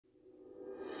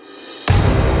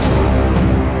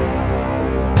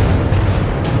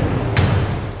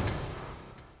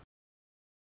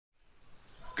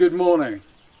Good morning,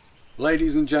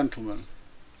 ladies and gentlemen.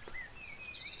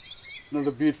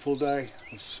 Another beautiful day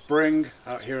of spring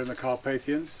out here in the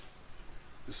Carpathians.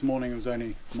 This morning it was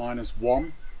only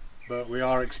 -1, but we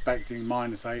are expecting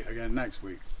 -8 again next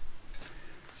week.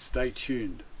 Stay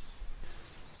tuned.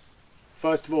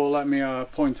 First of all, let me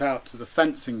point out to the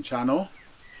fencing channel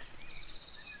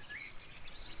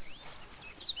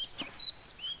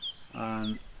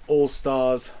and All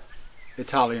Stars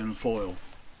Italian foil.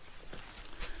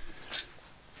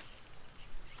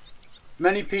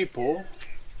 Many people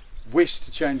wish to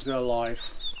change their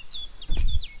life.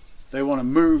 They want to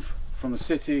move from the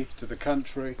city to the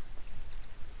country.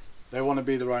 They want to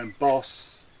be their own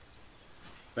boss.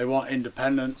 They want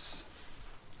independence.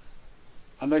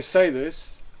 And they say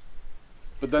this,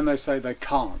 but then they say they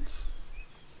can't.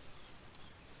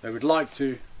 They would like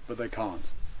to, but they can't.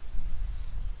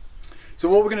 So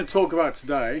what we're going to talk about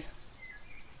today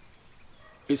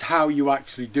is how you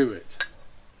actually do it.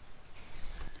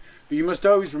 But you must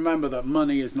always remember that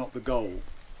money is not the goal.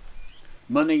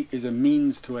 Money is a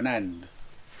means to an end.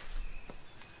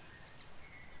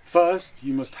 First,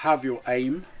 you must have your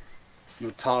aim,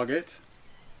 your target,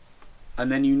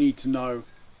 and then you need to know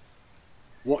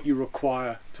what you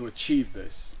require to achieve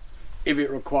this. If it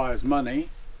requires money,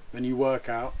 then you work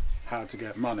out how to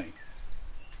get money.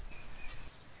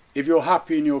 If you're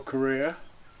happy in your career,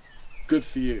 good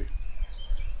for you.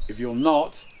 If you're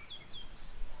not,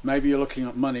 maybe you're looking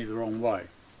at money the wrong way.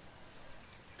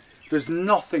 There's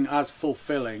nothing as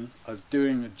fulfilling as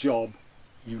doing a job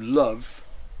you love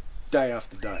day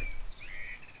after day.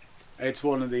 It's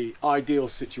one of the ideal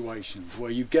situations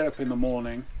where you get up in the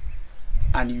morning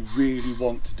and you really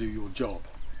want to do your job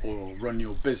or run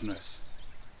your business.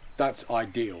 That's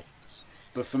ideal.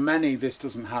 But for many, this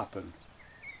doesn't happen.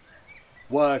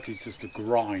 Work is just a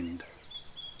grind.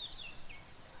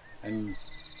 And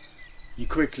you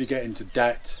quickly get into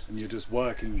debt and you're just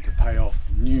working to pay off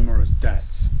numerous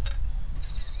debts.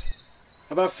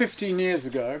 About 15 years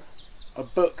ago, a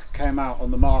book came out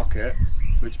on the market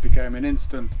which became an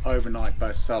instant overnight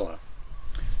bestseller.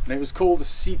 And it was called The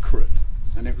Secret,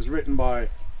 and it was written by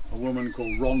a woman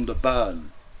called Rhonda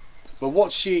Byrne. But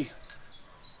what she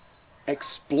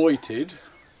exploited,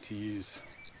 to use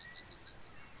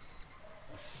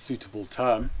a suitable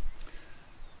term,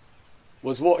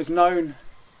 was what is known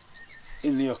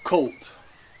in the occult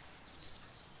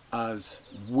as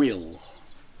will,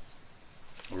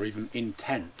 or even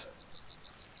intent.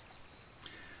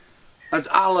 As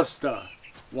Alistair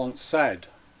once said,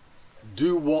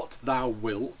 "Do what thou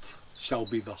wilt shall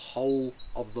be the whole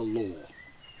of the law."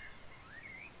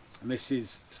 And this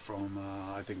is from,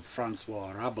 I think,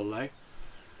 Francois Rabelais,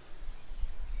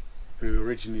 who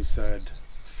originally said,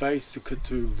 "Fais ce que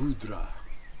tu voudras."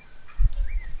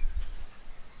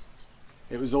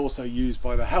 It was also used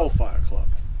by the Hellfire Club.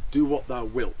 Do what thou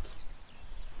wilt.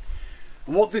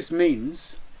 And what this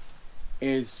means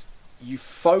is you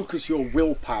focus your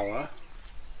willpower,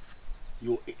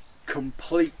 your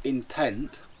complete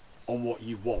intent on what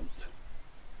you want.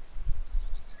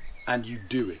 And you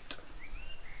do it.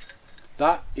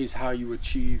 That is how you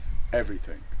achieve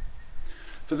everything.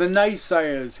 For the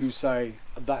naysayers who say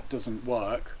that doesn't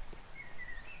work,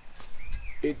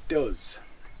 it does.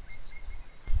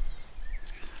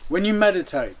 When you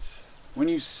meditate, when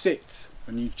you sit,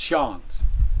 when you chant,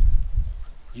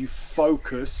 you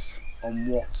focus on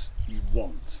what you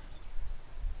want.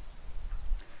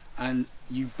 And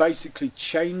you basically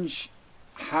change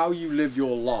how you live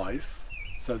your life,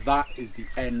 so that is the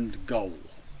end goal.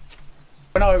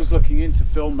 When I was looking into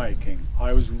filmmaking,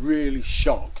 I was really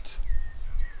shocked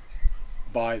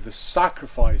by the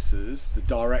sacrifices the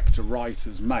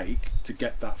director-writers make to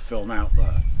get that film out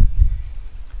there.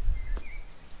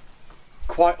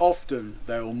 Quite often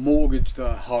they will mortgage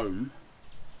their home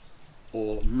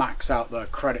or max out their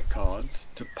credit cards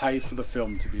to pay for the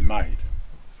film to be made.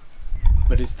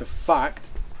 But it's the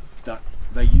fact that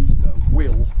they use their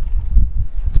will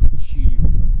to achieve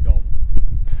their goal.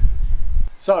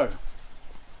 So,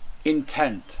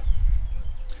 intent.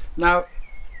 Now,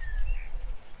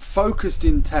 focused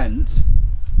intent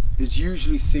is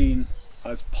usually seen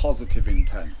as positive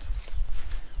intent,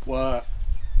 where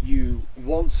you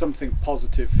want something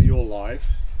positive for your life,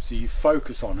 so you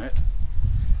focus on it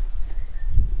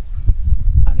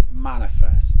and it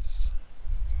manifests.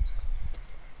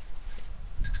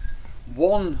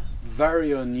 One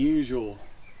very unusual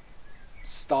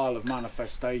style of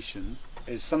manifestation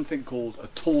is something called a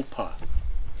tulpa,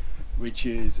 which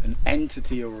is an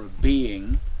entity or a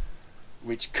being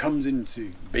which comes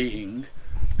into being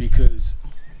because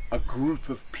a group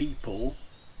of people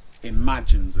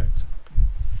imagines it.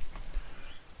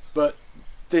 But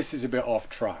this is a bit off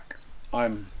track.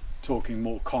 I'm talking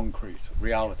more concrete,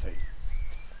 reality.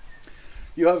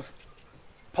 You have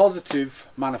positive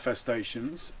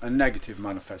manifestations and negative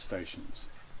manifestations.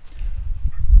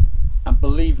 And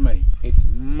believe me, it's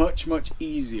much, much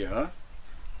easier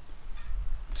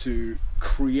to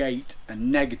create a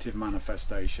negative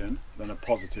manifestation than a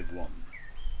positive one.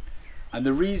 And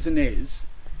the reason is,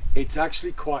 it's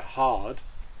actually quite hard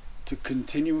to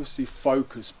continuously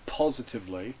focus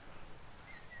positively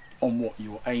on what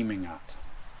you're aiming at.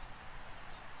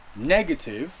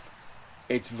 Negative,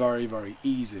 it's very, very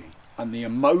easy. And the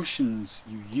emotions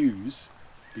you use,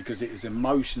 because it is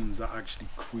emotions that actually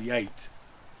create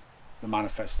the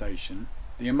manifestation,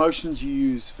 the emotions you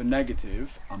use for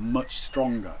negative are much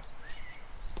stronger.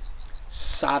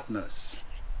 Sadness,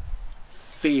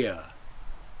 fear,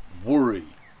 worry,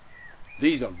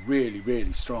 these are really,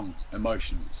 really strong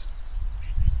emotions.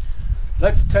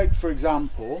 Let's take, for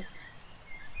example,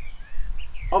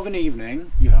 of an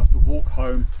evening you have to walk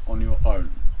home on your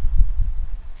own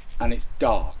and it's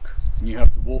dark and you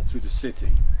have to walk through the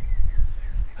city,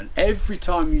 and every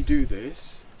time you do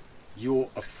this you're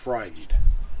afraid,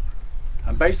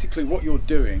 and basically what you're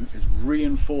doing is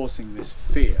reinforcing this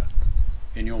fear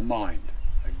in your mind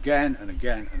again and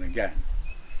again and again.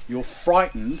 You're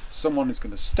frightened someone is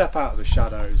going to step out of the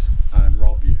shadows and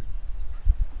rob you.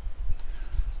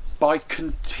 By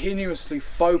continuously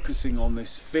focusing on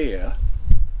this fear,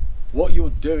 what you're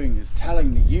doing is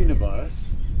telling the universe,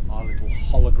 our little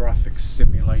holographic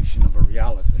simulation of a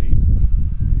reality,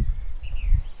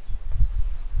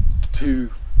 to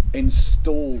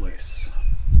install this.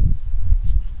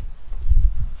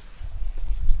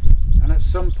 And at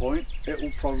some point it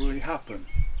will probably happen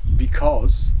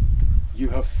because you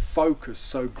have focused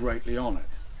so greatly on it.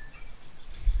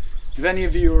 If any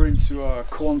of you are into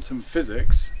quantum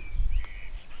physics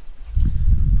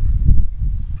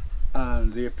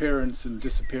and the appearance and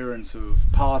disappearance of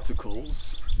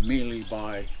particles merely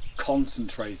by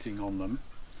concentrating on them,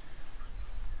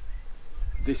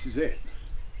 this is it.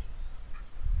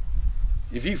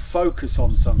 If you focus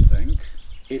on something,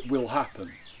 it will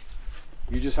happen.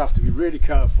 You just have to be really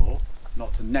careful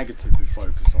not to negatively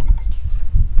focus on it.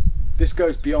 This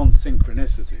goes beyond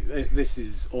synchronicity. This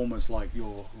is almost like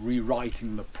you're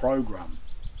rewriting the program,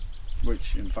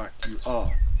 which in fact you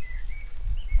are.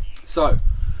 So,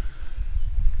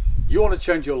 you want to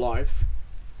change your life,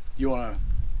 you want to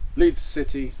leave the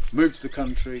city, move to the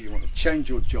country, you want to change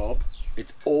your job.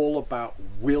 It's all about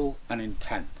will and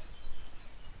intent.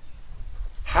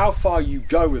 How far you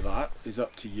go with that is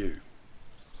up to you.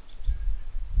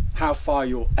 How far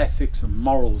your ethics and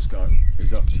morals go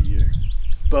is up to you.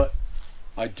 But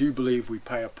I do believe we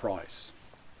pay a price.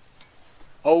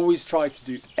 Always try to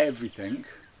do everything,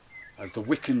 as the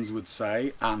Wiccans would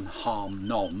say, and harm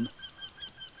none,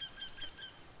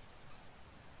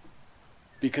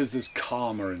 because there's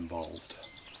karma involved.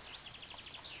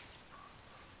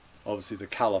 Obviously the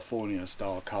California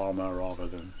style karma rather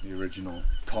than the original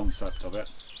concept of it,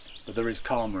 but there is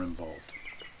karma involved.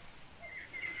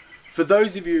 For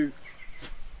those of you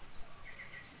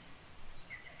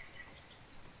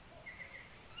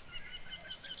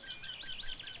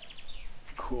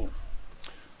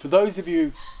For those of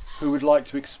you who would like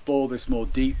to explore this more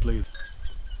deeply,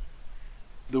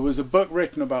 there was a book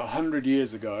written about 100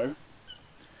 years ago,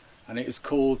 and it is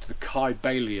called the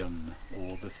Carpathian,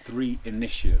 or the Three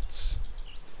Initiates,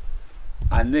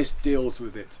 and this deals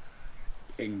with it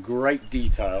in great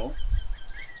detail,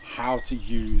 how to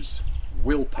use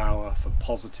willpower for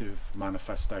positive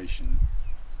manifestation,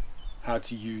 how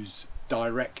to use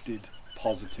directed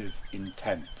positive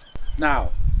intent.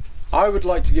 Now, I would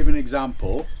like to give an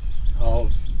example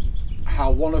of how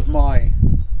one of my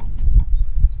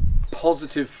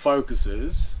positive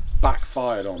focuses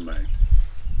backfired on me.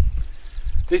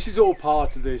 This is all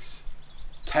part of this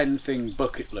 10-thing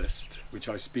bucket list, which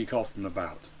I speak often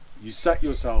about. You set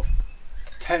yourself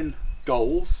 10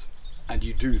 goals and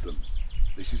you do them.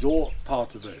 This is all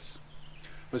part of this.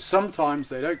 But sometimes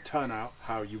they don't turn out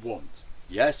how you want.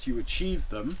 Yes, you achieve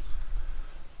them,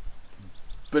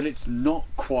 but it's not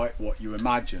quite what you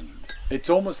imagined. It's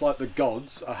almost like the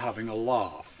gods are having a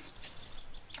laugh.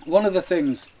 One of the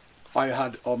things I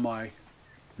had on my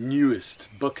newest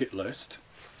bucket list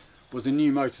was a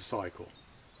new motorcycle.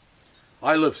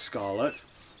 I love Scarlett,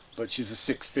 but she's a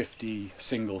 650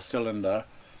 single cylinder,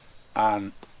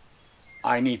 and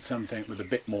I need something with a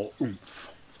bit more oomph.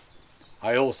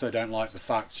 I also don't like the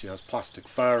fact she has plastic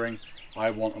fairing. I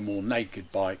want a more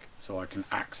naked bike so I can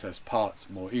access parts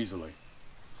more easily.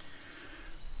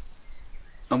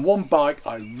 And one bike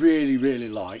I really, really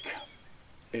like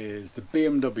is the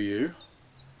BMW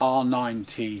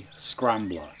R9T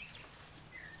Scrambler.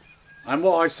 And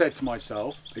what I said to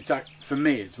myself, for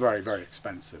me it's very, very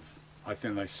expensive. I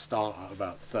think they start at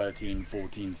about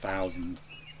 14,000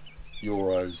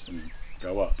 euros and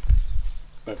go up.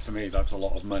 But for me that's a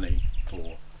lot of money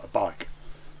for a bike.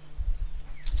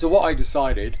 So what I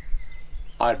decided,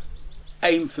 I'd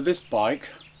aim for this bike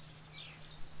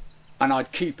and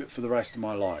I'd keep it for the rest of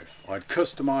my life. I'd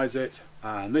customise it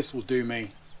and this will do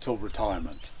me till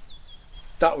retirement.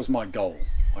 That was my goal.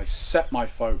 I set my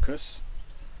focus,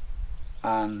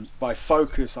 and by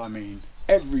focus I mean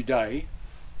every day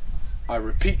I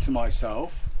repeat to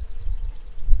myself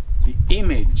the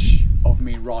image of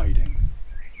me riding.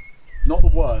 Not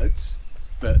the words,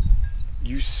 but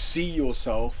you see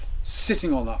yourself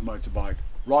sitting on that motorbike,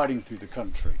 riding through the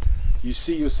country. You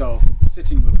see yourself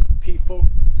sitting with the people,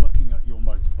 looking at your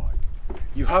motorbike.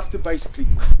 You have to basically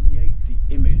create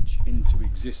the image into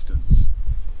existence.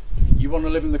 You want to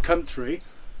live in the country,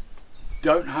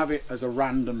 don't have it as a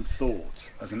random thought,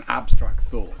 as an abstract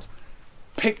thought.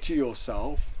 Picture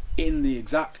yourself in the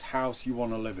exact house you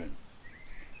want to live in.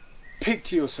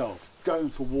 Picture yourself going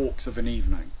for walks of an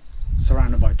evening,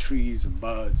 surrounded by trees and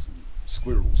birds and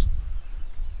squirrels.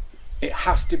 It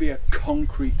has to be a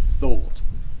concrete thought.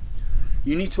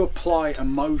 You need to apply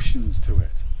emotions to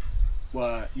it,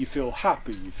 where you feel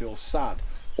happy, you feel sad,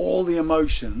 all the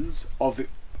emotions of it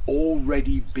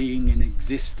already being in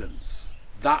existence.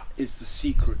 That is the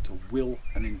secret to will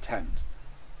and intent.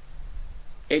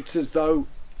 It's as though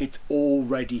it's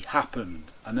already happened,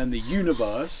 and then the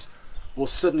universe will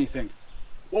suddenly think,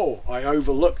 whoa, I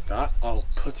overlooked that, I'll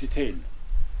put it in.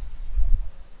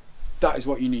 That is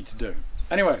what you need to do.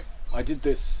 Anyway, I did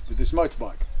this with this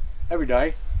motorbike. Every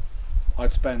day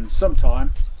I'd spend some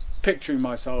time picturing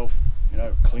myself,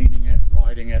 cleaning it,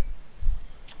 riding it,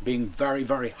 being very,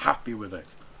 very happy with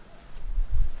it.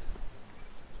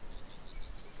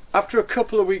 After a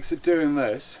couple of weeks of doing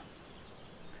this,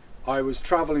 I was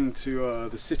travelling to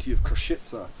the city of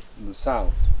Košice in the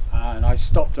south, and I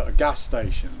stopped at a gas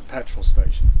station, a petrol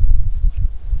station,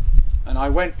 and I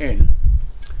went in,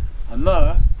 and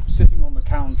there, sitting on the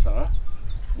counter,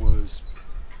 was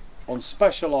on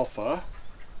special offer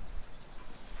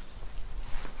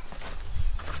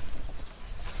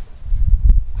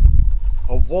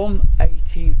a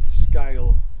 1/18th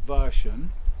scale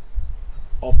version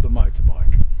of the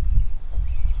motorbike.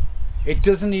 It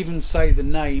doesn't even say the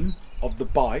name of the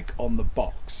bike on the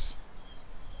box.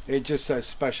 It just says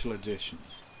special edition.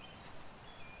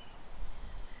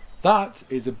 That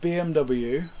is a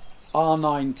BMW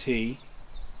R9T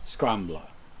Scrambler.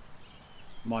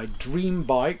 My dream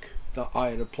bike that I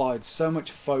had applied so much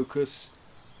focus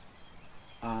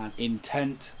and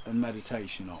intent and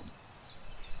meditation on.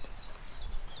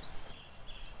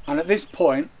 And at this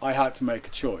point I had to make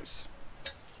a choice.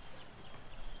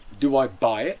 Do I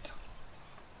buy it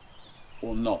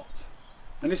or not?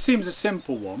 And it seems a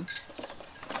simple one.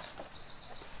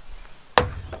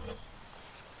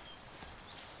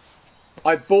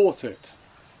 I bought it,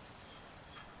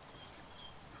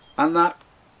 and that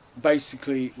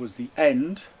basically was the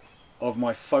end of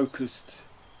my focused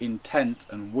intent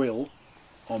and will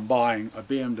on buying a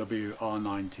BMW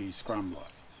R9T Scrambler.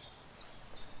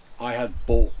 I had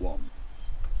bought one.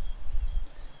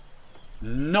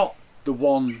 Not the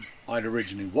one I'd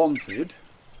originally wanted,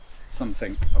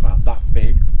 something about that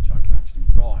big which I can actually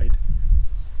ride,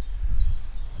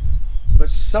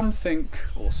 but something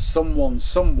or someone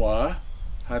somewhere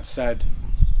had said,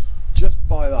 just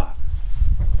buy that.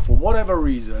 For whatever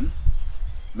reason,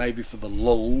 maybe for the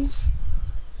lulz,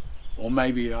 or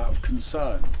maybe out of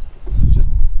concern, just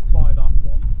buy that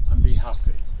one and be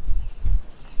happy.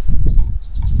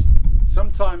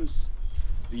 Sometimes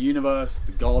the universe,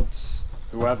 the gods,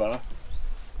 whoever,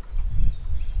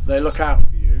 they look out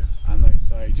for you and they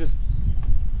say, just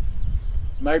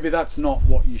maybe that's not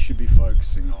what you should be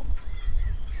focusing on.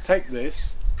 Take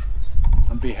this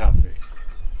and be happy.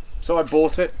 So I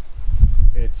bought it.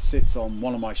 It sits on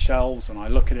one of my shelves and I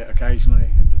look at it occasionally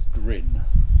and just grin.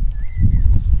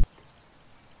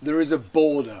 There is a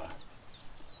border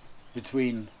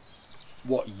between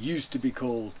what used to be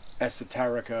called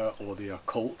esoterica or the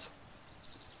occult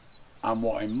and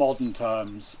what in modern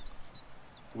terms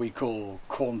we call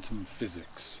quantum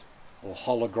physics or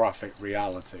holographic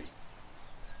reality.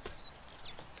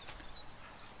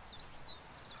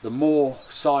 The more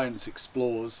science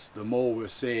explores, the more we're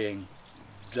seeing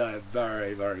they're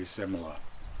very, very similar.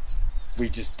 We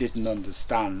just didn't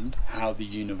understand how the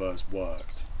universe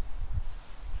worked.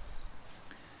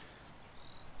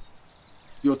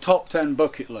 Your top 10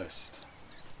 bucket list.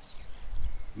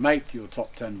 Make your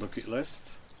top 10 bucket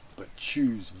list but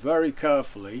choose very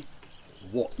carefully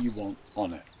what you want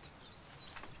on it.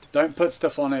 Don't put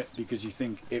stuff on it because you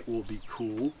think it will be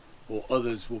cool or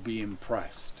others will be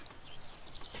impressed.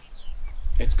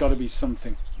 It's got to be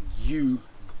something you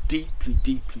deeply,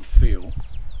 deeply feel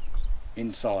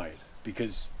inside,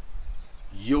 because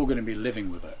you're going to be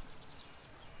living with it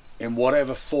in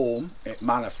whatever form it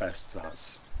manifests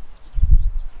as.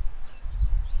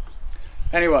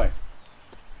 Anyway,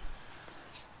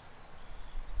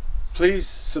 please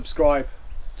subscribe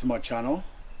to my channel,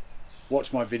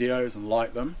 watch my videos and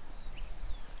like them,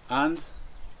 and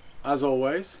as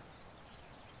always,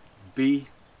 be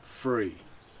free.